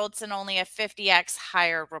results in only a 50x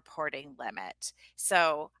higher reporting limit.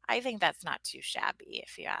 So I think that's not too shabby,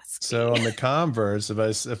 if you ask So me. on the converse, I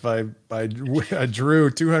drew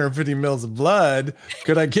 250 mils of blood,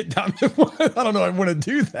 could I get down to one? I don't know. I want to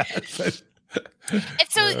do that. But, And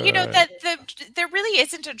so, there really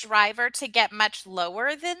isn't a driver to get much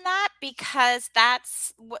lower than that because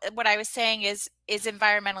that's what I was saying is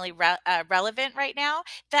environmentally relevant right now,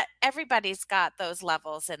 that everybody's got those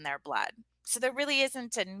levels in their blood. So there really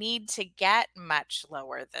isn't a need to get much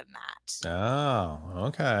lower than that. oh,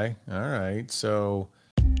 okay. All right. So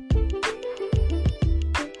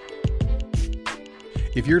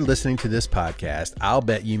if you're listening to this podcast, I'll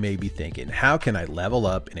bet you may be thinking, how can I level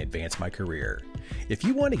up and advance my career? If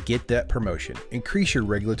you want to get that promotion, increase your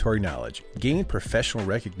regulatory knowledge, gain professional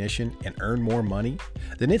recognition, and earn more money,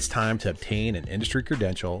 then it's time to obtain an industry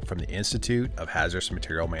credential from the Institute of Hazardous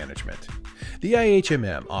Material Management. The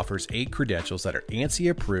IHMM offers 8 credentials that are ANSI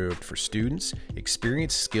approved for students,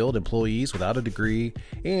 experienced skilled employees without a degree,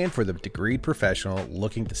 and for the degreed professional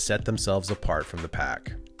looking to set themselves apart from the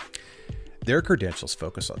pack. Their credentials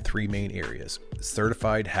focus on 3 main areas: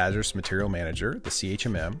 Certified Hazardous Material Manager, the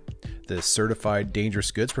CHMM, the Certified Dangerous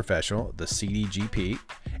Goods Professional, the CDGP,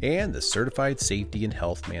 and the Certified Safety and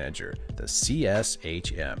Health Manager, the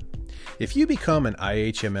CSHM. If you become an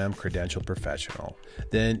IHMM credentialed professional,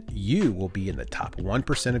 then you will be in the top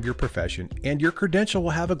 1% of your profession and your credential will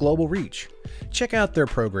have a global reach. Check out their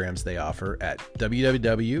programs they offer at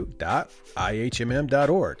www.ihmm.org.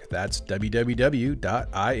 That's www.ihmm.org.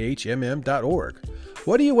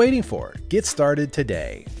 What are you waiting for? Get started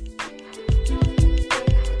today.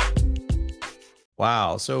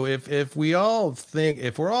 Wow. So if we're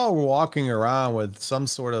all walking around with some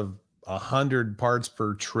sort of 100 parts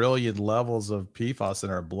per trillion levels of PFAS in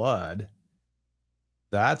our blood,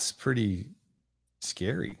 that's pretty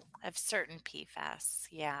scary. Of certain PFAS,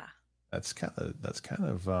 yeah. That's kind of,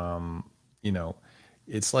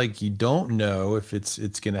 it's like you don't know if it's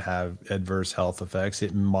going to have adverse health effects.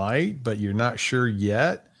 It might, but you're not sure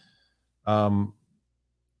yet.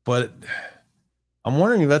 But I'm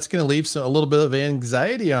wondering if that's going to leave a little bit of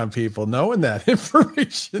anxiety on people knowing that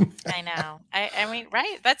information. I know. I mean,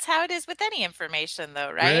 right. That's how it is with any information,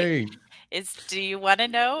 though, right? Right. Do you want to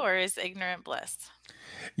know, or is ignorant bliss?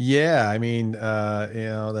 Yeah. I mean,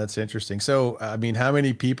 that's interesting. So, I mean, how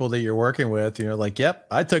many people that you're working with, like, yep,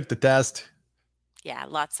 I took the test. Yeah,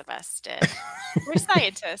 lots of us did. We're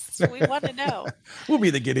scientists. We want to know. We'll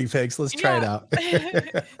be the guinea pigs. Let's try it out.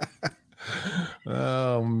 Yeah.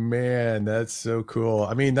 Oh man, that's so cool.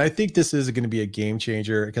 I mean, I think this is going to be a game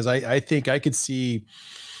changer because I think I could see,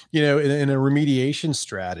 in a remediation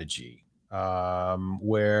strategy,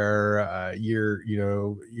 where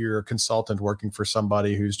you're a consultant working for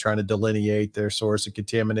somebody who's trying to delineate their source of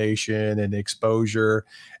contamination and exposure,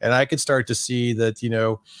 and I could start to see that,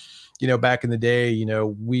 back in the day,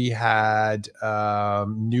 we had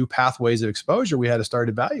new pathways of exposure we had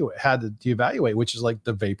to evaluate, which is like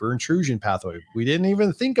the vapor intrusion pathway. We didn't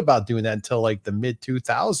even think about doing that until like the mid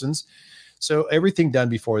 2000s. So everything done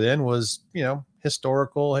before then was,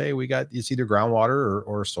 historical. Hey, it's either groundwater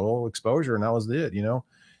or soil exposure, and that was it.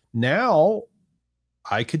 Now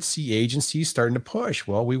I could see agencies starting to push.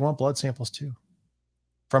 Well, we want blood samples too.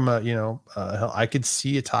 From I could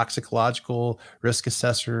see a toxicological risk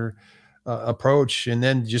assessor approach, and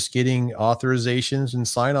then just getting authorizations and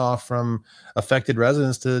sign off from affected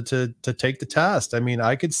residents to take the test. I mean,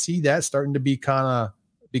 I could see that starting to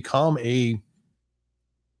become an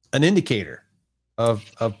indicator of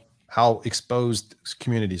how exposed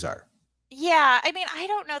communities are. Yeah, I mean, I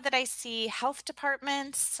don't know that I see health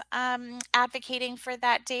departments advocating for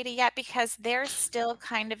that data yet, because they're still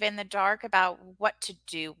kind of in the dark about what to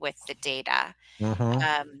do with the data.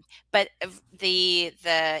 Mm-hmm. But the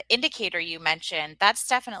indicator you mentioned, that's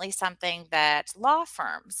definitely something that law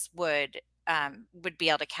firms would be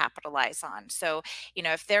able to capitalize on. So,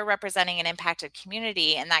 if they're representing an impacted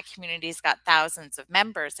community and that community's got thousands of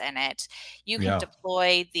members in it, you can Yeah.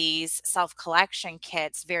 deploy these self-collection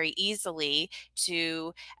kits very easily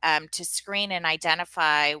to screen and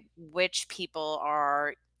identify which people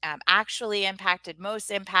are actually impacted,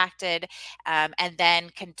 most impacted, and then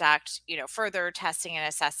conduct, further testing and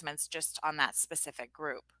assessments just on that specific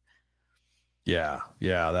group. Yeah.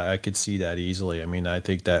 I could see that easily. I mean, I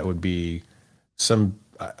think that would be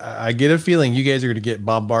I get a feeling you guys are going to get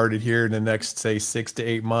bombarded here in the next, say, 6 to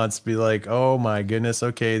 8 months. Be like, oh my goodness,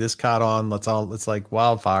 okay, this caught on. It's like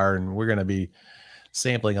wildfire, and we're going to be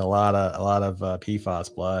sampling a lot of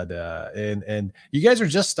PFAS blood. And you guys are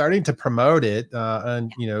just starting to promote it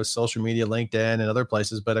on social media, LinkedIn, and other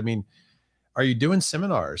places. But I mean, are you doing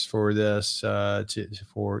seminars for this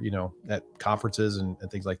for at conferences and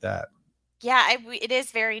things like that? Yeah, it is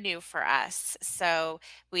very new for us. So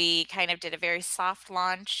we kind of did a very soft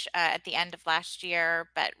launch at the end of last year,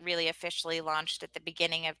 but really officially launched at the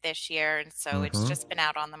beginning of this year. And so it's Mm-hmm. just been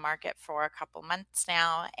out on the market for a couple months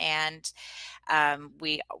now. And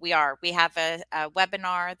we have a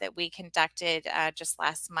webinar that we conducted just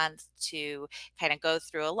last month to kind of go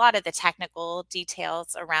through a lot of the technical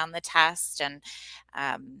details around the test,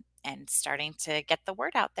 and starting to get the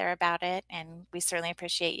word out there about it. And we certainly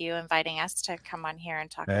appreciate you inviting us to come on here and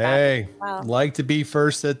talk about it Hey, as well. like to be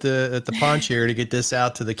first at the punch here to get this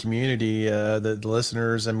out to the community, the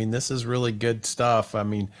listeners. I mean, this is really good stuff. I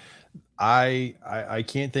mean, I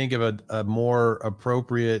can't think of a more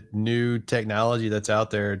appropriate new technology that's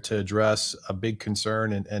out there to address a big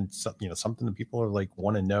concern and something that people are like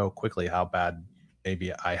want to know quickly how bad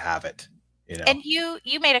maybe I have it. And you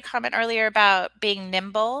made a comment earlier about being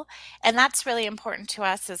nimble, and that's really important to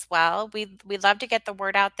us as well. We love to get the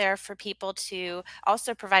word out there for people to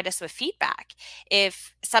also provide us with feedback.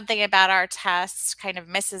 If something about our tests kind of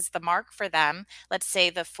misses the mark for them, let's say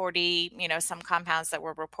the 40, some compounds that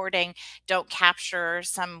we're reporting don't capture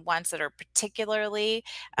some ones that are particularly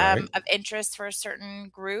Right. of interest for a certain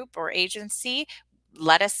group or agency,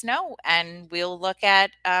 let us know, and we'll look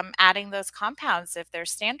at adding those compounds if there's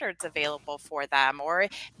standards available for them, or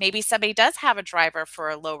maybe somebody does have a driver for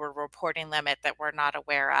a lower reporting limit that we're not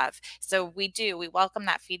aware of. So we welcome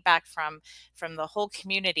that feedback from the whole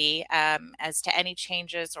community as to any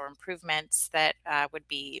changes or improvements that would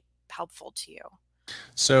be helpful to you.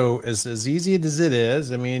 So as easy as it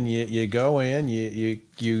is, I mean, you go in,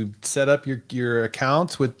 you set up your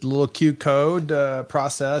accounts with little Q code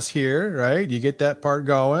process here, right? You get that part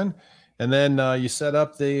going, and then you set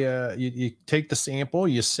up you take the sample,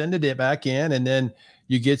 you send it back in, and then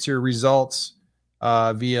you get your results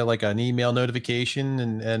via like an email notification,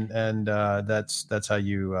 and that's how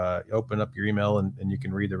you open up your email and you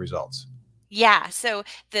can read the results. Yeah, so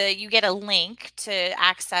you get a link to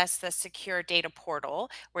access the secure data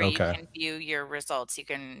portal where you Okay. can view your results. You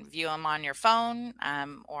can view them on your phone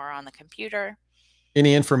or on the computer.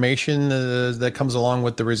 Any information that comes along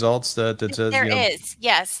with the results that says, There is,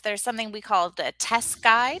 yes. There's something we call the test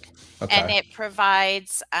guide, and okay. it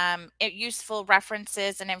provides useful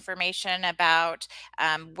references and information about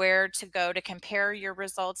where to go to compare your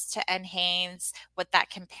results to NHANES, what that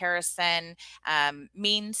comparison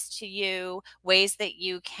means to you, ways that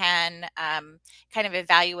you can kind of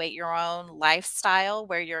evaluate your own lifestyle,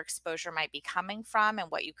 where your exposure might be coming from, and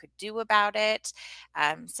what you could do about it.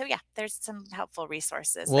 So yeah, there's some helpful resources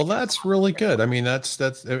Well, that come that's along with really your good. I mean,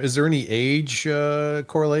 is there any age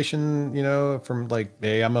correlation, from like,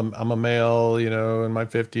 hey, I'm a male, in my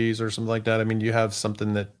 50s or something like that? I mean, do you have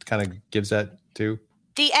something that kind of gives that too?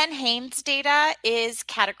 The NHANES data is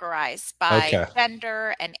categorized by Okay.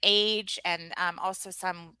 gender and age, and also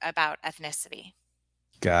some about ethnicity.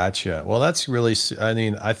 Gotcha. Well, that's really, I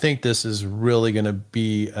mean, I think this is really going to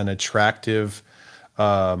be an attractive,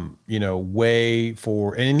 way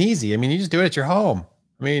for, and easy. I mean, you just do it at your home.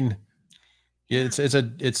 I mean, Yeah, it's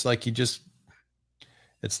like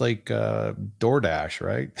it's like DoorDash,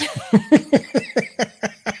 right?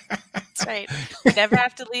 that's right. We never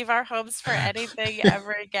have to leave our homes for anything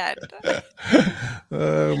ever again.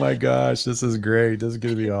 Oh my gosh, this is great. This is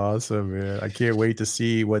going to be awesome, man. I can't wait to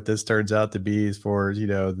see what this turns out to be as far as,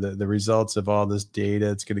 the results of all this data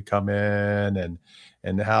that's going to come in,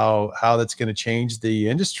 and how that's going to change the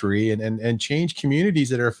industry and change communities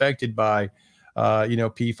that are affected by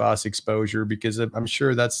PFAS exposure, because I'm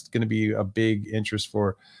sure that's going to be a big interest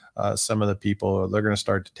for some of the people. They're going to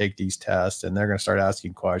start to take these tests and they're going to start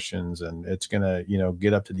asking questions, and it's going to,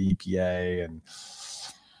 get up to the EPA, and,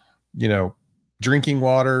 drinking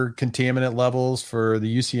water contaminant levels for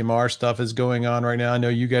the UCMR stuff is going on right now. I know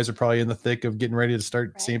you guys are probably in the thick of getting ready to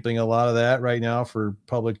start Right. sampling a lot of that right now for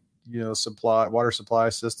public, water supply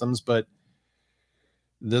systems, but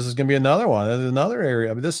this is going to be another one. There's another area.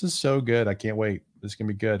 I mean, this is so good. I can't wait. This is going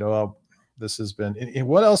to be good. Oh, this has been, and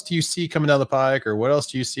what else do you see coming down the pike, or what else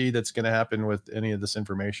do you see that's going to happen with any of this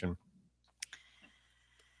information?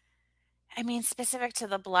 I mean, specific to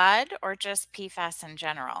the blood or just PFAS in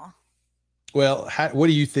general? Well, what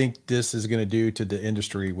do you think this is going to do to the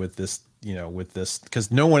industry with this,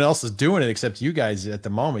 because no one else is doing it except you guys at the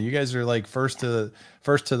moment. You guys are like first to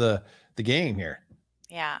the game here.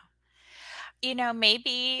 Yeah.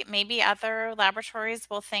 Maybe other laboratories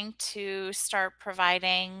will think to start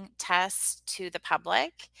providing tests to the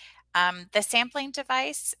public. The sampling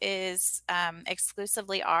device is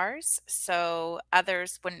exclusively ours, so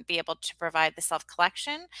others wouldn't be able to provide the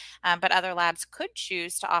self-collection, but other labs could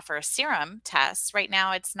choose to offer a serum test. Right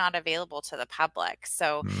now, it's not available to the public,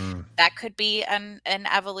 so Mm. that could be an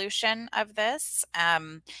evolution of this.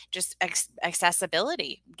 Just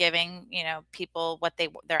accessibility, giving people what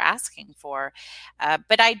they're asking for.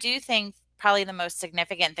 But I do think probably the most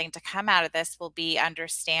significant thing to come out of this will be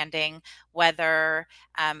understanding whether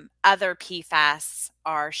other PFAS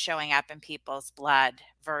are showing up in people's blood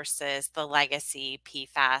versus the legacy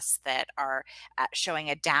PFAS that are showing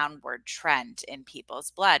a downward trend in people's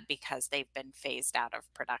blood because they've been phased out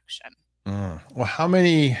of production. Well, how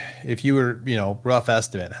many, if you were, rough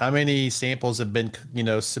estimate, how many samples have been,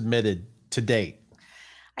 submitted to date?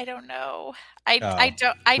 I don't know.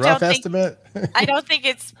 Rough estimate. I don't think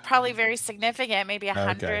it's probably very significant, maybe Okay.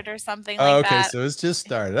 100 or something Oh, like okay. that. So it's just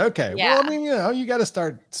started. Okay. Yeah. Well, I mean, you got to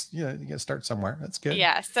start, you got to start somewhere. That's good.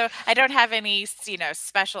 Yeah. So I don't have any,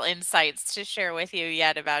 special insights to share with you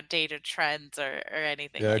yet about data trends or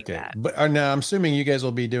anything like Okay. that. But now I'm assuming you guys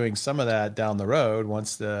will be doing some of that down the road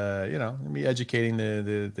once be educating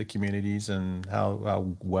the communities and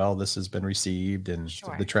how well this has been received and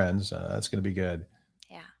Sure. the trends. That's going to be good.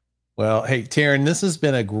 Yeah. Well, hey, Taryn, this has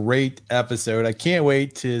been a great episode. I can't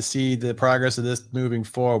wait to see the progress of this moving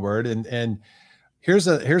forward. And here's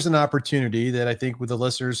an opportunity that I think the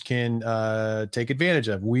listeners can take advantage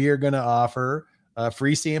of. We are going to offer a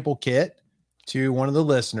free sample kit to one of the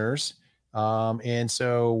listeners. And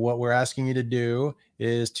so what we're asking you to do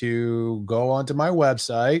is to go onto my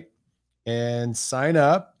website and sign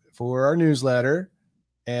up for our newsletter.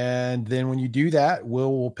 And then when you do that,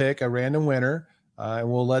 we'll pick a random winner, and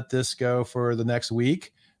we'll let this go for the next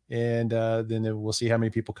week. And then we'll see how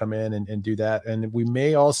many people come in and do that. And we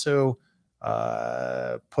may also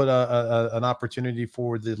put an opportunity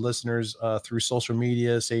for the listeners through social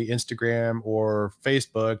media, say Instagram or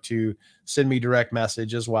Facebook, to send me direct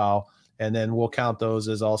message as well. And then we'll count those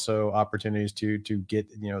as also opportunities to get,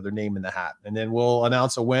 their name in the hat. And then we'll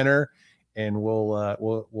announce a winner, and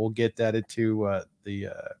we'll get that into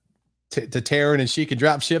to Taryn, and she can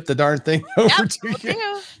drop ship the darn thing over to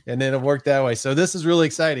you. And then it'll work that way. So this is really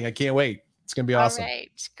exciting. I can't wait. It's going to be awesome. All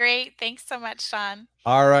right. Great. Thanks so much, Sean.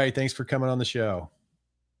 All right. Thanks for coming on the show.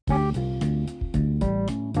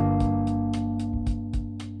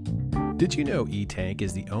 Did you know E-Tank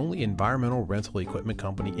is the only environmental rental equipment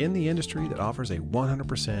company in the industry that offers a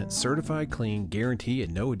 100% certified clean guarantee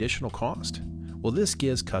at no additional cost? Well, this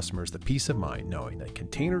gives customers the peace of mind knowing that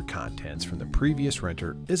container contents from the previous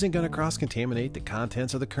renter isn't going to cross-contaminate the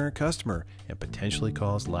contents of the current customer and potentially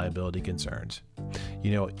cause liability concerns.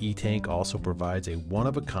 E-Tank also provides a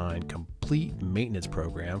one-of-a-kind complete maintenance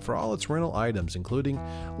program for all its rental items, including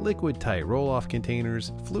liquid-tight roll-off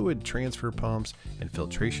containers, fluid transfer pumps, and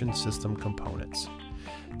filtration system components.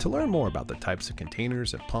 To learn more about the types of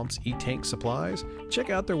containers and pumps E-Tank supplies, check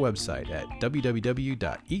out their website at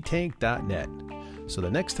www.etank.net. So the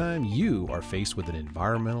next time you are faced with an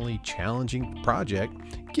environmentally challenging project,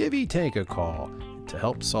 give E-Tank a call to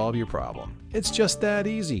help solve your problem. It's just that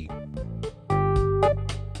easy.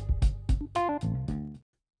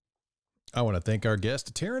 I want to thank our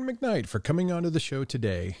guest, Taryn McKnight, for coming onto the show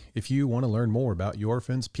today. If you want to learn more about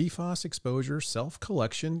Eurofins PFAS exposure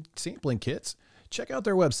self-collection sampling kits, check out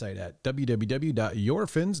their website at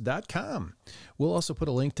www.eurofins.com. We'll also put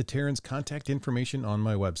a link to Taryn's contact information on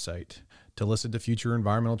my website. To listen to future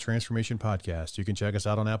environmental transformation podcasts, you can check us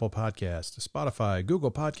out on Apple Podcasts, Spotify, Google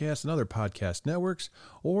Podcasts, and other podcast networks,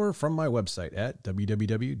 or from my website at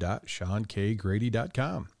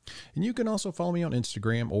www.seankgrady.com. And you can also follow me on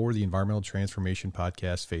Instagram or the Environmental Transformation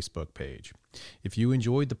Podcast Facebook page. If you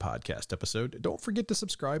enjoyed the podcast episode, don't forget to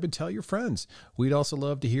subscribe and tell your friends. We'd also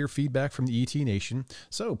love to hear feedback from the ET Nation,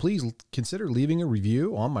 so please consider leaving a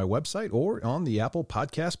review on my website or on the Apple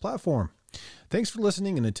Podcast platform. Thanks for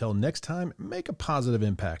listening, and until next time, make a positive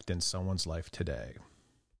impact in someone's life today.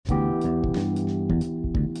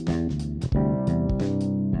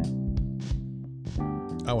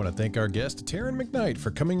 I want to thank our guest, Taryn McKnight,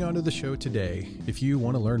 for coming onto the show today. If you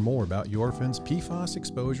want to learn more about Eurofins PFAS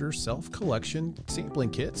exposure self-collection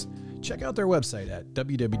sampling kits, check out their website at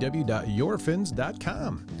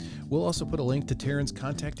www.eurofins.com. We'll also put a link to Taryn's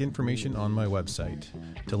contact information on my website.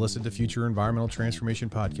 To listen to future environmental transformation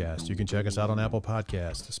podcasts, you can check us out on Apple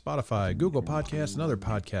Podcasts, Spotify, Google Podcasts, and other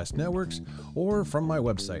podcast networks, or from my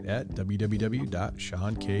website at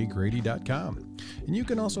www.seankgrady.com. And you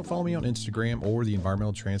can also follow me on Instagram or the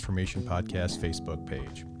Environmental Transformation Podcast Facebook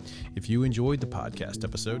page. If you enjoyed the podcast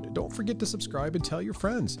episode, don't forget to subscribe and tell your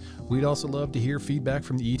friends. We'd also love to hear feedback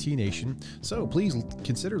from the ET Nation, so please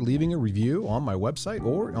consider leaving a review on my website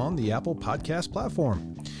or on the Apple Podcast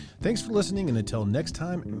platform. Thanks for listening, and until next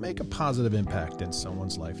time, make a positive impact in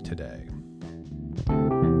someone's life today.